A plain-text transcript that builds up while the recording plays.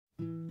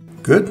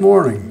Good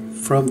morning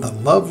from the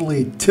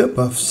lovely tip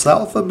of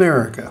South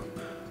America.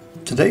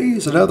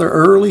 Today's another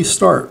early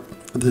start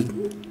for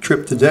the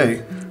trip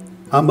today.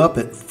 I'm up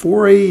at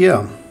 4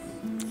 a.m.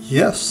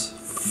 Yes,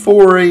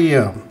 4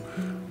 a.m.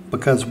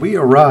 because we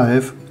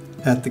arrive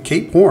at the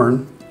Cape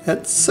Horn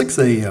at 6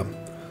 a.m.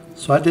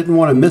 So I didn't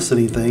want to miss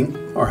anything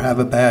or have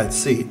a bad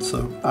seat,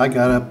 so I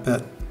got up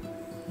at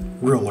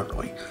real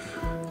early.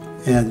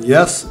 And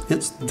yes,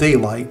 it's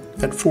daylight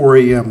at 4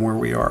 a.m. where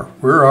we are.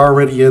 We're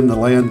already in the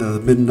land of the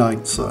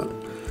midnight sun.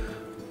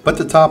 But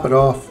to top it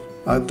off,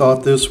 I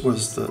thought this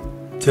was the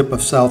tip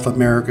of South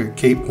America,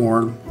 Cape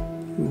Horn,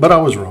 but I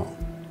was wrong.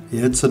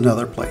 It's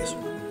another place.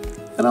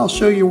 And I'll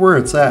show you where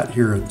it's at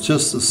here in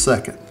just a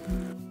second.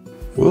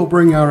 We'll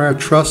bring out our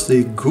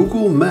trusty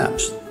Google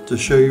Maps to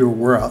show you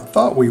where I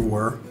thought we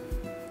were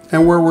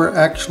and where we're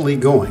actually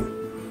going.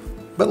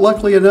 But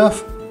luckily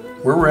enough,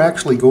 where we're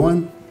actually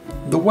going,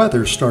 the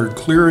weather started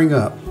clearing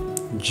up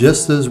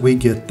just as we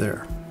get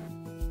there.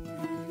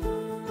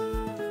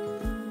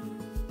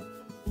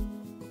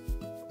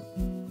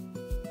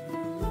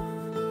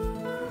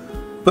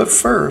 But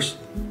first,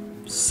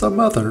 some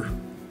other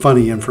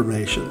funny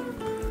information.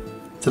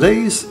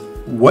 Today's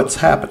What's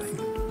Happening.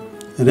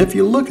 And if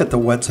you look at the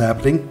What's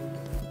Happening,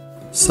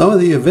 some of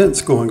the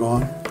events going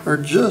on are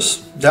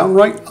just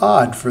downright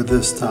odd for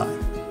this time.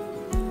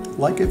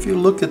 Like if you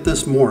look at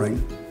this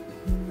morning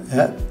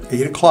at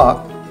 8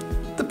 o'clock,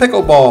 the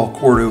pickleball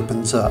court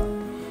opens up.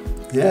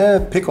 Yeah,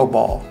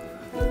 pickleball.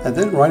 And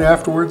then right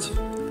afterwards,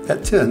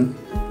 at 10,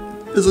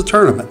 is a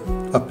tournament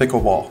of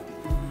pickleball.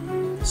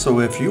 So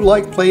if you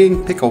like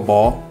playing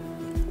pickleball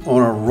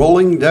on a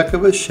rolling deck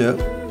of a ship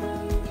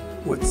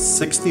with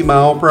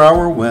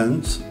 60-mile-per-hour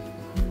winds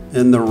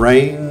in the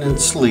rain and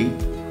sleet,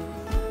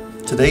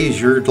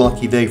 today's your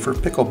lucky day for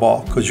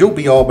pickleball because you'll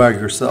be all by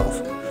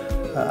yourself.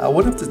 I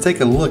wanted to take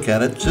a look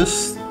at it,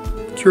 just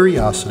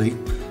curiosity,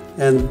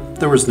 and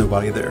there was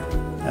nobody there.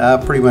 I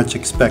pretty much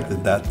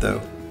expected that though.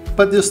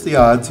 But just the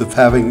odds of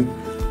having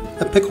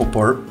a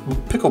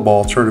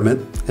pickleball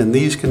tournament in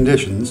these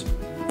conditions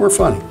were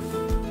funny.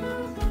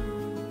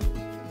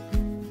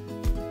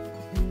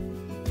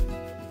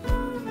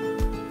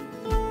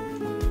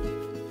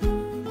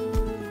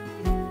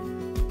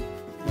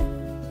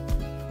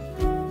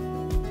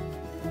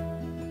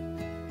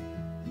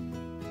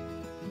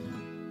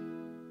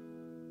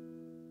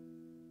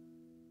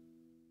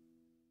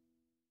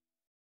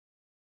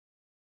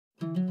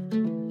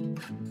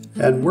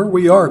 And where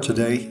we are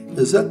today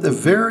is at the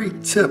very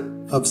tip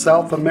of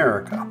South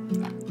America.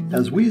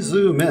 As we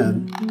zoom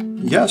in,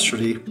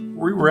 yesterday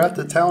we were at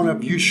the town of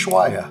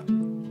Ushuaia,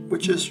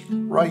 which is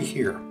right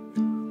here.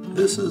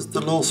 This is the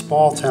little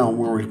small town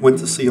where we went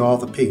to see all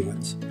the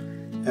penguins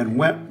and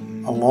went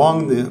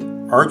along the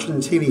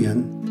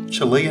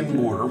Argentinian-Chilean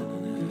border,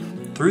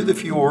 through the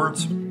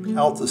fjords,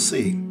 out to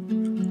sea,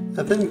 and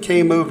then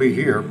came over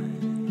here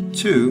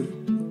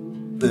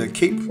to the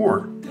Cape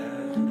Horn.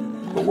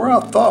 But where I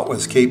thought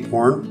was Cape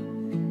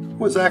Horn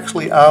was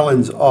actually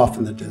islands off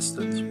in the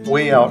distance,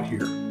 way out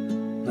here.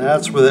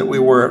 That's where we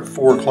were at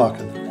 4 o'clock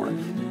in the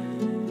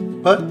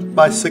morning. But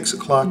by 6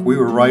 o'clock we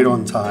were right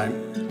on time,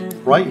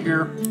 right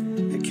here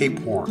at Cape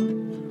Horn.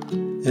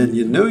 And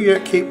you know you're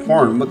at Cape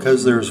Horn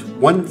because there's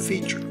one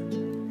feature.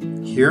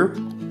 Here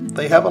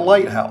they have a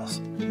lighthouse,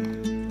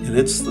 and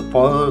it's the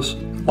farthest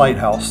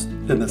lighthouse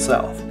in the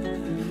south.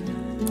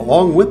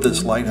 Along with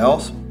this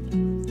lighthouse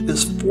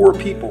is 4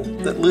 people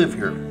that live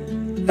here.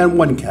 And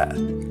 1 cat.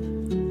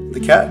 The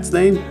cat's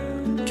name,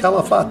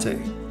 Calafate.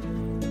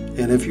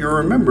 And if you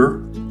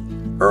remember,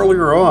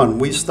 earlier on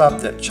we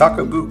stopped at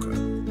Chacabuco,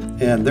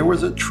 and there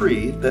was a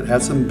tree that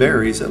had some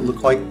berries that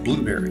looked like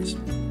blueberries.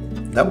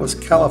 That was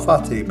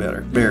Calafate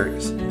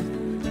berries.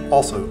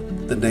 Also,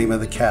 the name of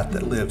the cat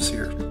that lives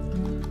here.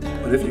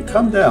 But if you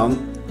come down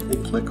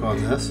and click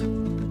on this,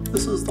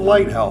 this is the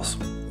lighthouse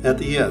at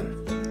the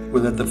end,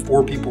 where the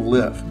 4 people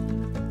live.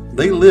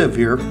 They live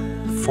here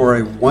for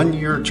a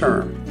 1-year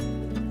term.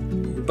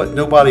 But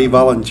nobody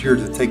volunteered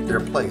to take their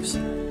place,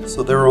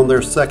 so they're on their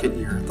 2nd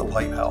year at the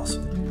lighthouse,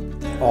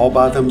 all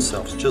by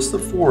themselves, just the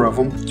 4 of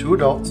them, 2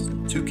 adults,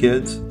 2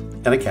 kids,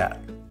 and a cat.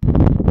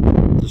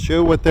 To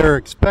show what they're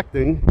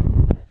expecting,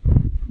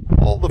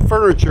 all the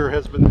furniture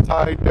has been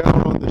tied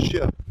down on the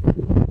ship.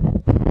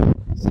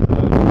 So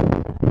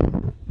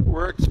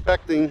we're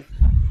expecting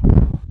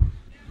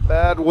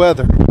bad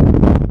weather,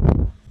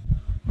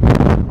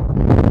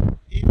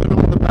 even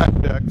on the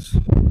back decks.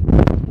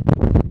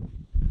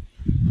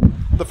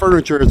 The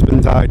furniture has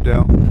been tied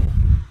down.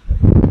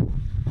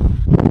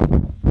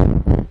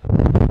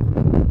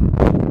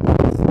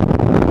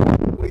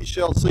 We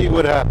shall see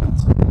what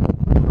happens.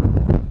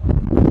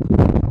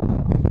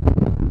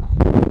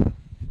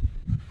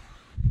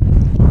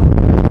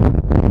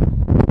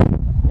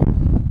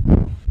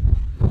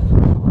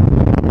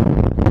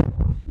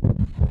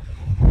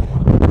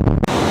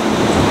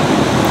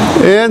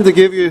 And to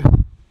give you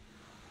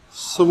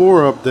some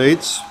more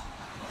updates,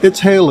 it's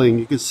hailing.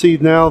 You can see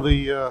now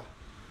the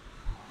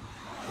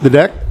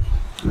deck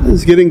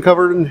is getting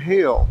covered in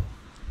hail.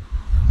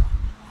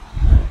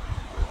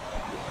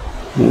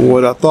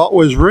 What I thought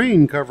was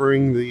rain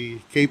covering the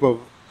Cape of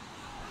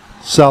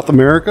South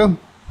America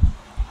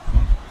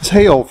is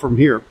hail from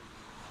here.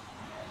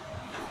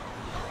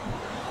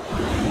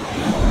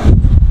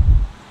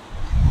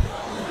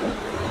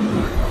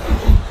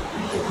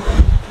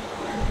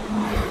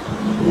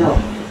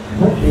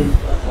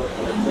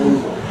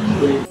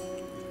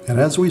 And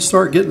as we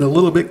start getting a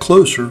little bit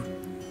closer,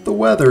 the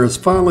weather is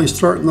finally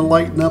starting to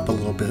lighten up a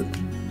little bit.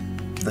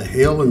 The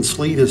hail and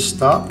sleet has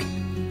stopped,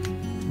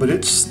 but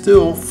it's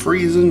still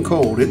freezing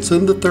cold. It's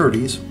in the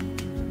 30s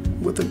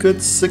with a good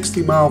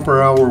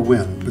 60-mile-per-hour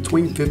wind,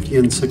 between 50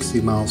 and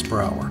 60 miles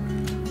per hour.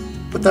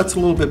 But that's a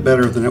little bit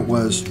better than it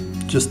was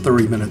just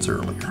 30 minutes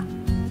earlier.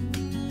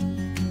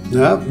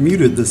 Now I've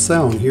muted the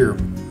sound here,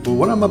 but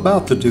what I'm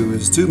about to do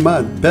is do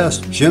my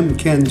best Jim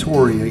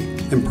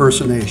Cantori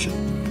impersonation.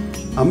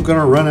 I'm going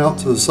to run out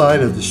to the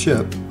side of the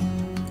ship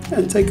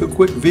and take a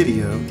quick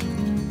video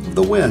of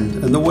the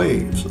wind and the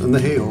waves and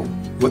the hail,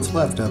 what's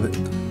left of it,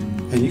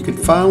 and you can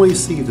finally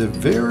see the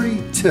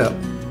very tip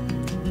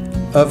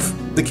of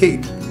the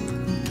Cape.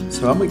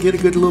 So I'm going to get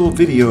a good little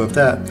video of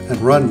that and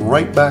run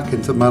right back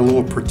into my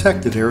little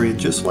protected area,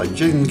 just like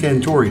Jim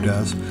Cantori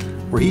does,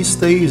 where he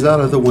stays out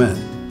of the wind.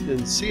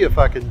 And see if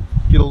I can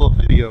get a little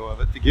video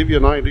of it to give you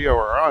an idea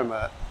where I'm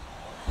at.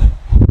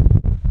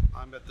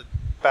 I'm at the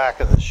back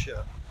of the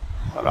ship,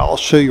 and I'll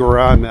show you where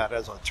I'm at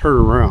as I turn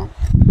around.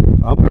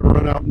 I'm going to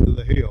run out into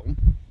the hail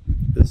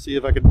and see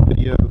if I can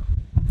video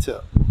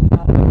tip.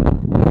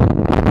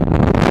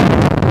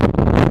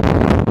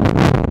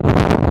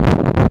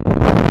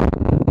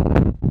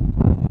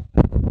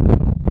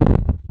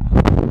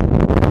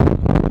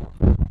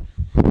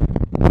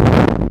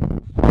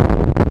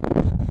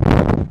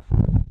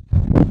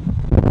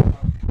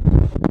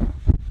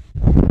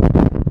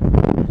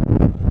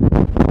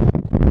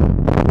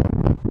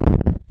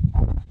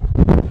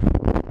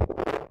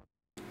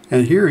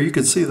 And here you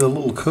can see the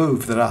little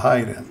cove that I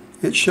hide in.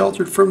 It's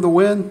sheltered from the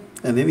wind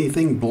and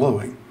anything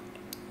blowing.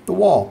 The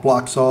wall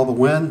blocks all the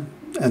wind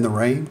and the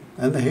rain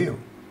and the hail.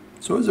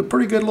 So it's a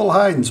pretty good little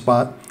hiding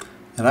spot,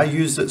 and I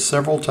used it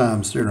several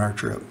times during our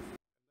trip.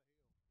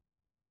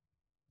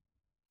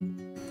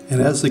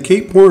 And as the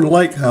Cape Horn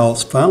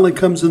Lighthouse finally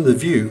comes into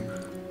view,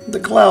 the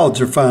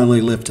clouds are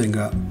finally lifting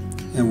up,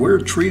 and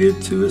we're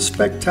treated to a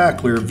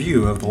spectacular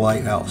view of the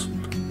lighthouse.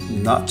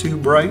 Not too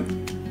bright,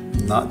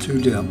 not too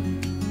dim.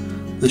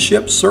 The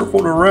ship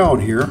circled around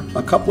here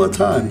a couple of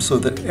times so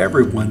that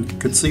everyone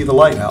could see the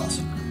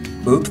lighthouse,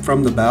 both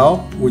from the bow,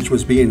 which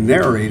was being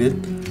narrated,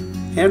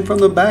 and from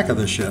the back of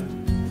the ship.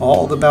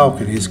 All the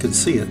balconies could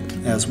see it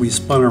as we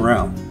spun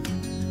around.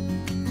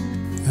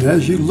 And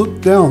as you look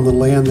down the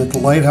land that the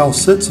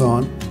lighthouse sits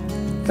on,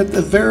 at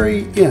the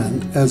very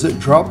end, as it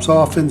drops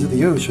off into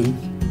the ocean,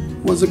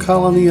 was a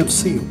colony of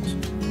seals.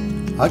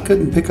 I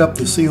couldn't pick up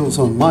the seals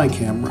on my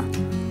camera,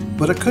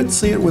 but I could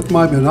see it with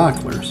my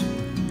binoculars.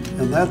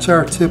 And that's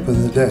our tip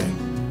of the day.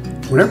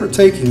 Whenever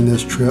taking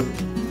this trip,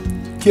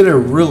 get a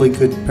really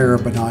good pair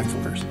of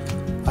binoculars.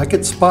 I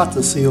could spot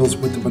the seals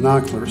with the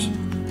binoculars,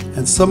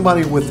 and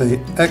somebody with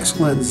an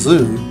excellent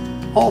zoom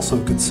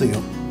also could see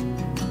them,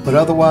 but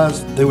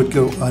otherwise they would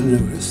go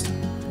unnoticed.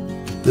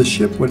 The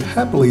ship would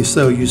happily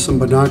sell you some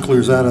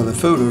binoculars out of the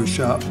photo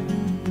shop,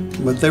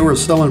 but they were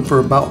selling for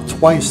about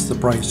twice the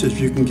price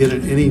as you can get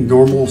at any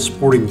normal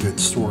sporting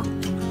goods store.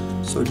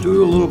 So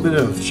do a little bit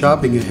of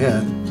shopping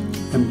ahead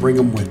and bring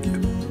them with you.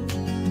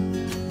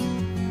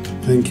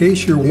 In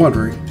case you're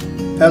wondering,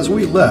 as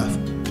we left,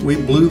 we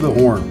blew the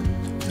horn.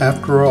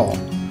 After all,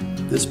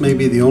 this may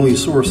be the only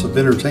source of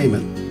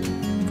entertainment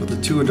for the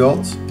 2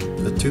 adults,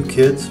 the 2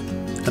 kids,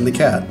 and the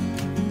cat.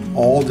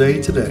 All day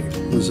today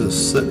was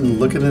just sitting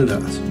looking at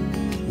us,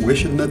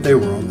 wishing that they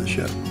were on the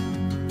ship.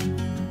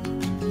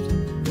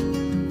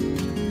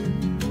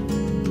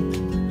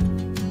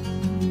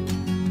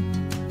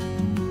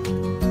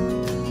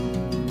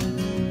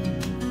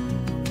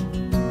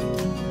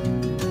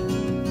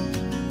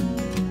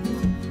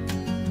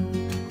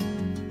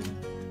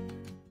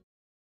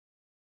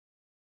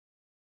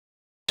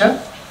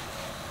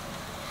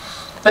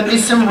 But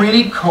there's some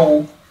really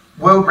cool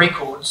world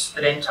records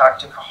that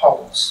Antarctica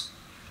holds.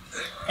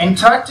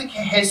 Antarctica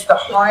has the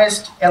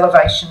highest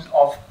elevation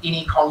of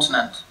any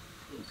continent.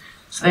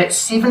 So that's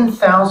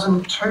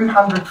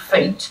 7,200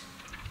 feet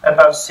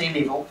above sea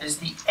level is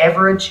the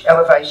average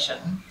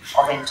elevation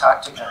of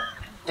Antarctica.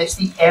 That's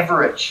the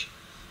average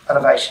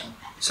elevation.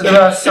 So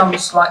there are some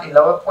slightly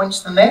lower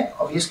points than that,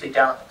 obviously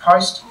down at the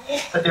coast,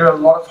 but there are a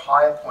lot of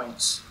higher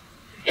points.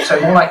 So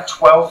more like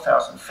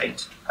 12,000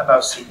 feet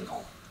above sea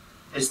level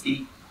is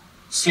the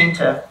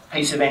centre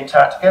piece of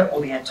Antarctica,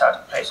 or the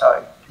Antarctic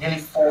Plateau, nearly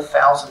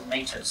 4,000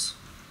 metres.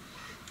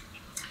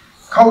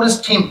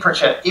 Coldest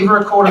temperature ever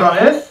recorded on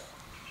Earth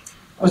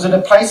was at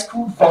a place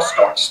called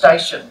Vostok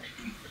Station,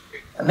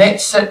 and that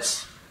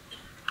sits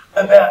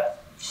about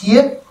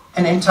here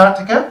in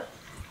Antarctica.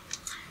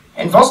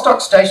 And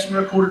Vostok Station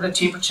recorded a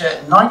temperature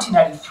in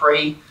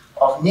 1983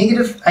 of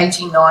negative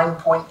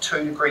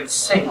 89.2 degrees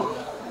C,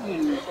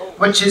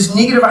 which is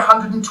negative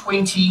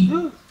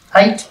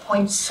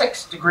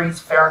 128.6 degrees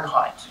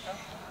Fahrenheit.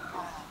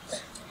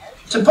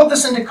 To put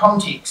this into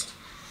context,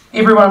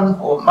 everyone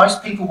or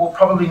most people will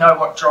probably know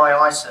what dry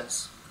ice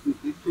is,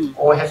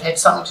 or have had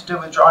something to do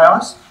with dry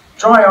ice.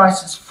 Dry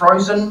ice is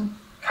frozen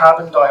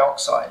carbon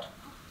dioxide.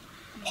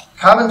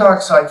 Carbon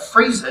dioxide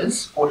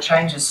freezes or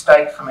changes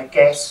state from a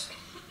gas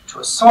to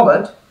a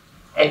solid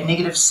at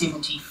negative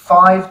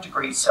 75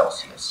 degrees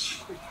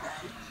Celsius.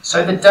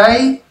 So the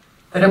day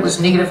that it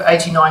was negative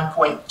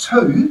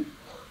 89.2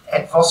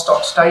 at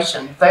Vostok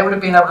Station, they would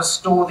have been able to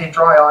store their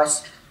dry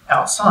ice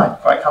outside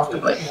quite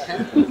comfortably.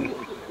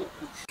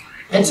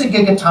 That's a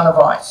gigaton of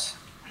ice.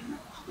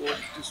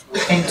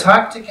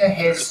 Antarctica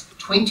has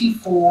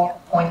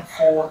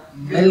 24.4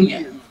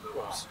 million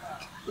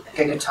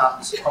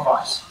gigatons of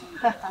ice.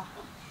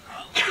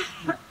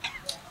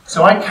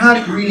 So I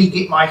can't really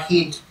get my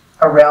head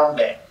around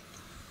that.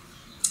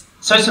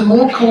 So some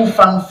more cool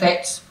fun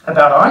facts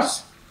about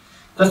ice.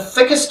 The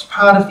thickest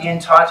part of the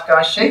Antarctic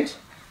ice sheet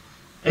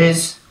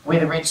is where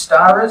the red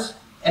star is,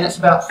 and it's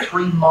about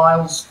 3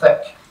 miles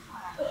thick.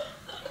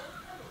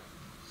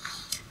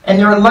 And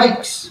there are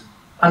lakes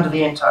under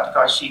the Antarctic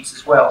ice sheets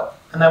as well,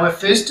 and they were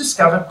first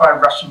discovered by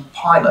Russian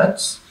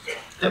pilots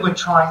that were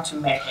trying to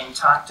map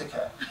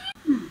Antarctica.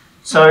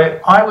 So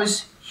I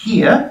was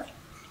here,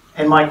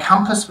 and my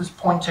compass was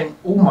pointing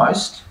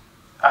almost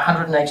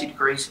 180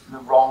 degrees in the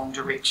wrong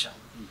direction.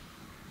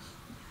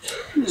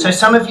 So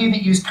some of you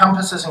that use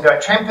compasses and go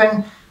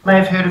tramping may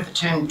have heard of the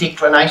term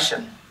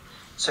declination.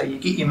 So you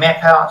get your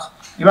map out,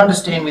 you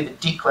understand where the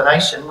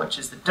declination, which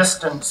is the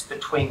distance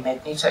between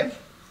magnetic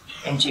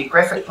and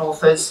geographic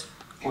north is,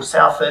 or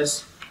south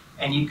is,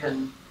 and you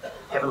can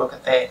have a look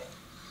at that.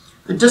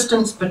 The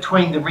distance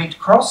between the red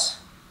cross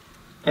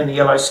and the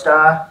yellow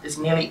star is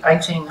nearly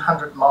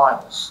 1,800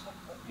 miles,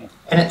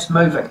 and it's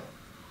moving.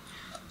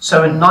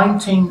 So in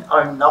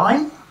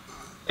 1909,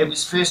 it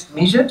was first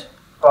measured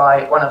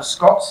by one of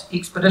Scott's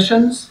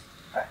expeditions.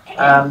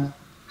 They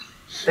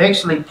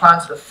actually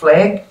planted a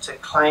flag to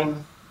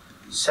claim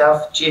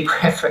South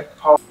Geographic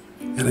Pole.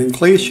 And in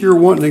case you're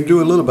wanting to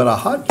do a little bit of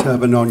hot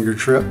tubbing on your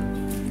trip,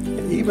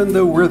 even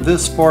though we're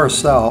this far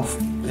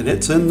south and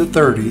it's in the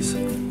 30s,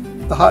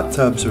 the hot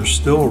tubs are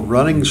still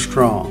running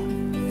strong.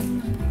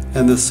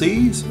 And the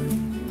seas?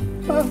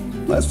 Well,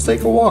 let's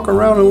take a walk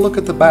around and look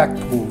at the back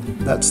pool.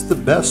 That's the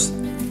best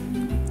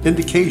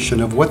indication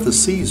of what the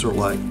seas are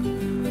like.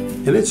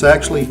 And it's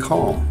actually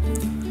calm.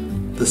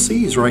 The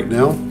seas right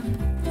now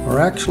are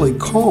actually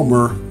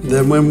calmer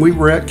than when we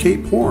were at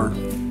Cape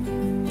Horn.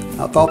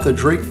 I thought the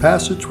Drake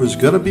Passage was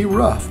going to be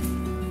rough,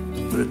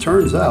 but it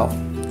turns out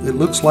it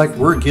looks like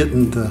we're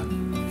getting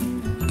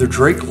the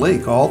Drake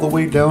Lake all the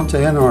way down to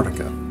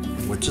Antarctica,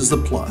 which is a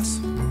plus.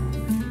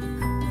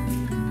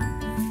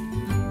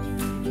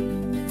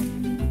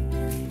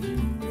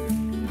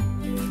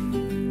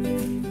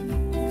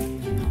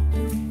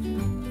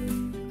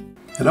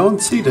 And on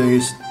sea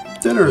days,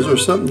 dinners are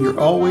something you're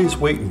always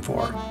waiting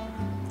for.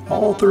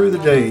 All through the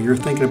day, you're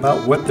thinking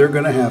about what they're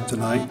going to have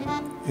tonight.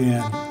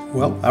 And,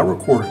 well, I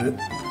recorded it.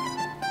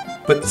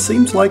 But it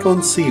seems like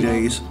on sea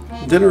days,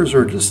 dinners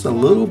are just a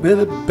little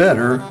bit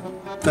better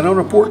than on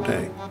a port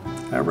day.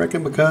 I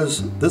reckon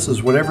because this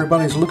is what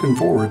everybody's looking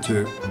forward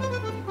to.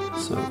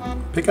 So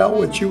pick out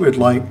what you would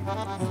like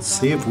and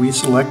see if we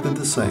selected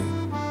the same.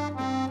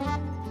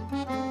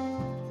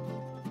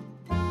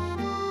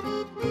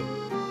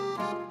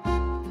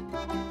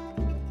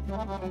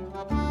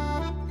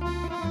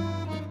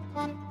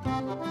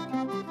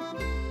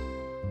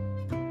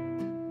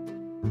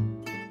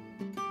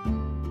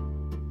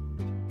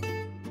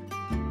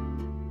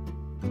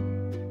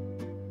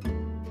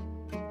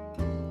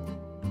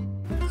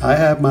 I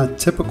have my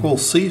typical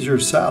Caesar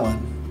salad.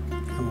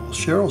 And well,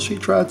 Cheryl, she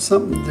tried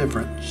something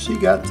different. She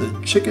got the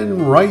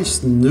chicken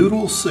rice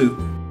noodle soup.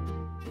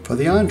 For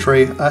the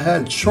entree, I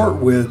had short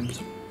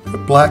ribs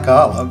with black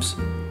olives.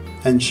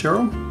 And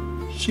Cheryl,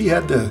 she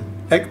had the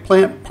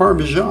eggplant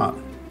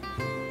parmesan.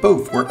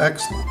 Both were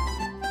excellent.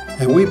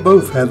 And we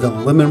both had the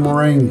lemon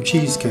meringue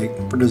cheesecake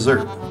for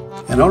dessert.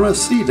 And on a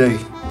sea day,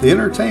 the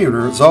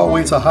entertainer is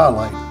always a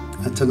highlight.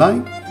 And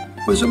tonight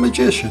was a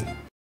magician.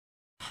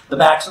 The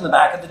back's on the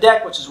back of the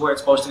deck, which is where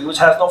it's supposed to be, which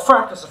has no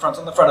front, because the front's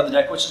on the front of the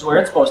deck, which is where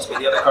it's supposed to be.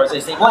 The other cards,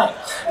 they stay blank.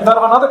 I thought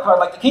of another card,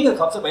 like the King of the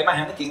Clubs, that wave my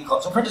hand, the King of the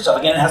Clubs will print itself.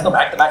 Again, it has no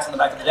back, the back's on the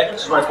back of the deck, which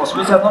is where it's supposed to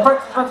be, it has no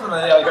front, the front, and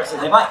the other cards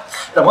stay blank.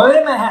 But I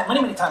waved my hand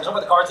many, many times over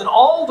the cards, and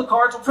all the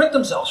cards will print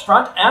themselves,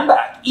 front and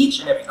back,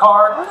 each and every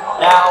card.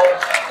 Now,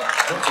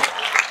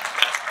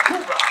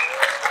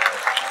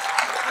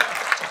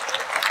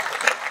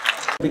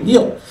 big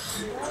deal.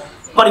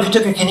 But if you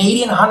took a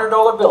Canadian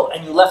 $100 bill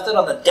and you left it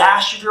on the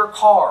dash of your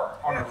car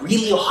on a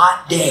really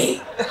hot day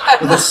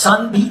with the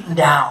sun beating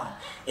down,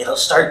 it'll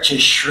start to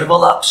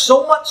shrivel up,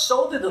 so much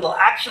so that it'll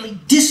actually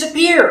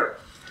disappear.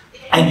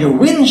 And your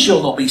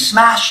windshield will be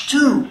smashed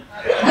too.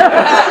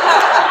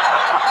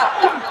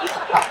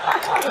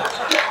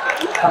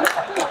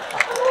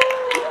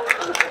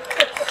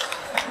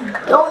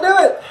 Don't do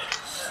it.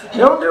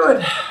 Don't do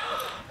it.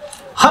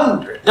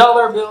 $100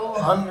 bill,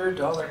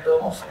 $100 bill.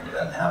 I'll figure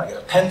that now. I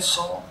got a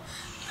pencil.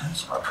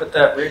 So I'll put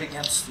that right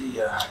against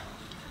the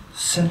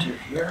center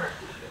here.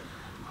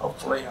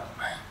 Hopefully,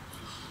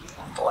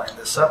 I'll line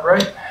this up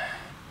right.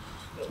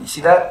 You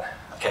see that?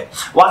 Okay.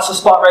 Watch the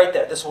spot right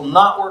there. This will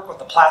not work with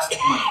the plastic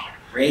money.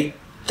 Right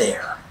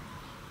there.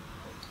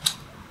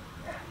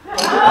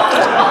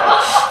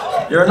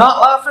 You're not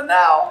laughing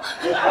now.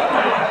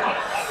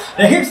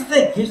 Now here's the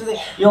thing. Here's the thing.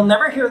 You'll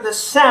never hear this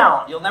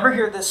sound. You'll never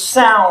hear this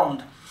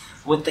sound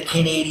with the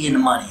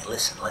Canadian money.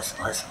 Listen,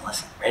 listen, listen,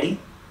 listen. Ready?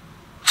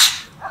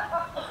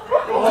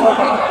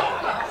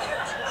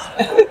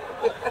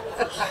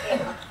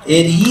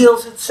 It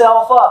heals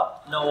itself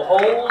up. No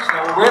holes,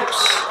 no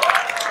rips,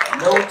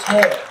 no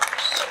tears.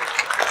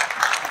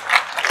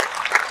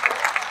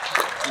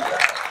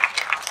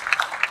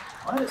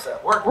 Why does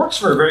that work? Works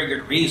for a very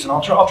good reason.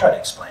 I'll try to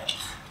explain.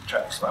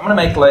 I'm going to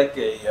make like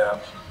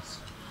a...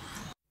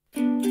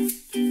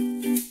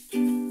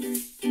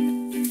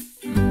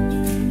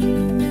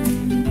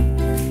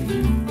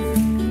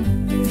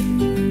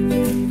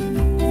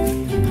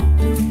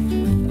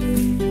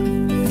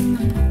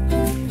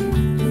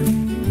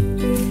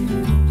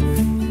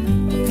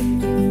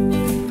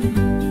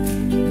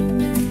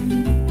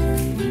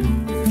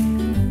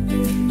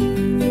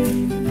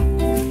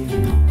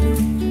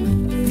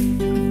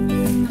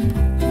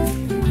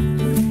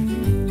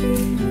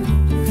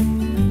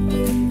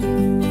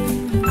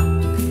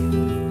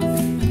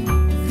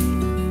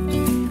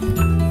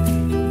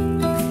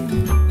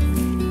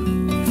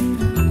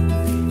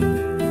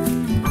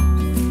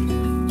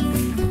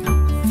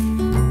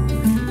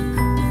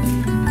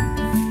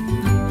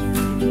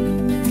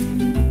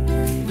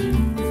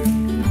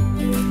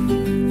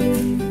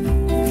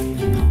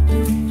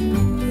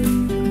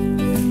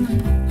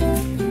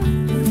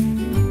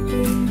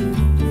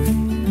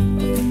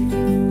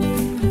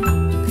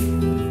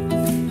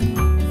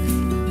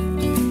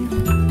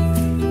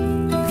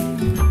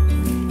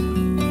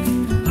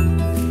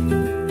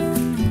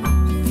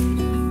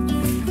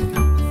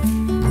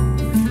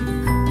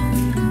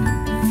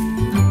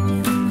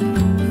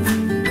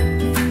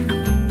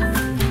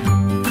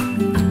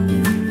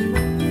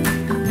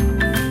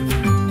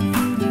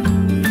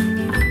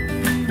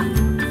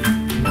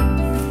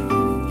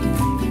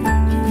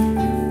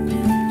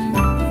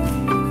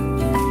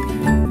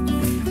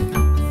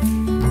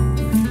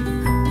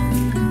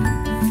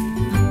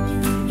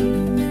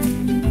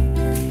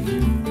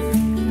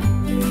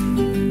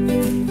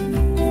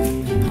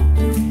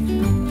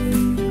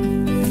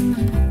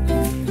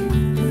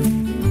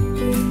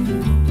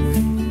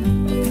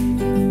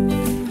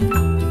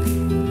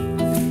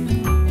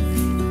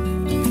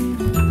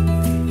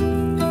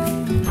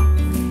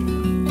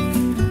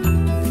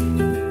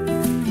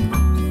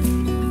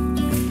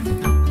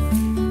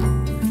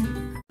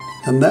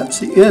 And that's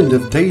the end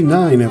of day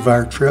 9 of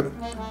our trip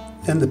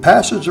and the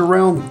passage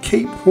around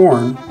Cape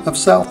Horn of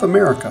South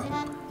America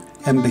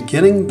and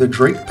beginning the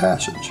Drake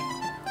Passage.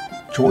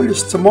 Join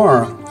us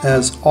tomorrow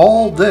as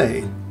all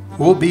day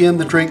we'll be in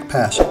the Drake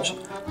Passage.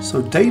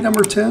 So day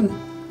number 10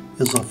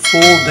 is a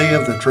full day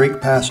of the Drake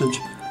Passage,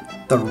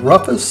 the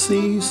roughest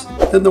seas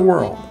in the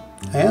world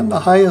and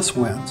the highest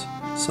winds.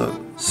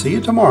 So see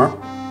you tomorrow.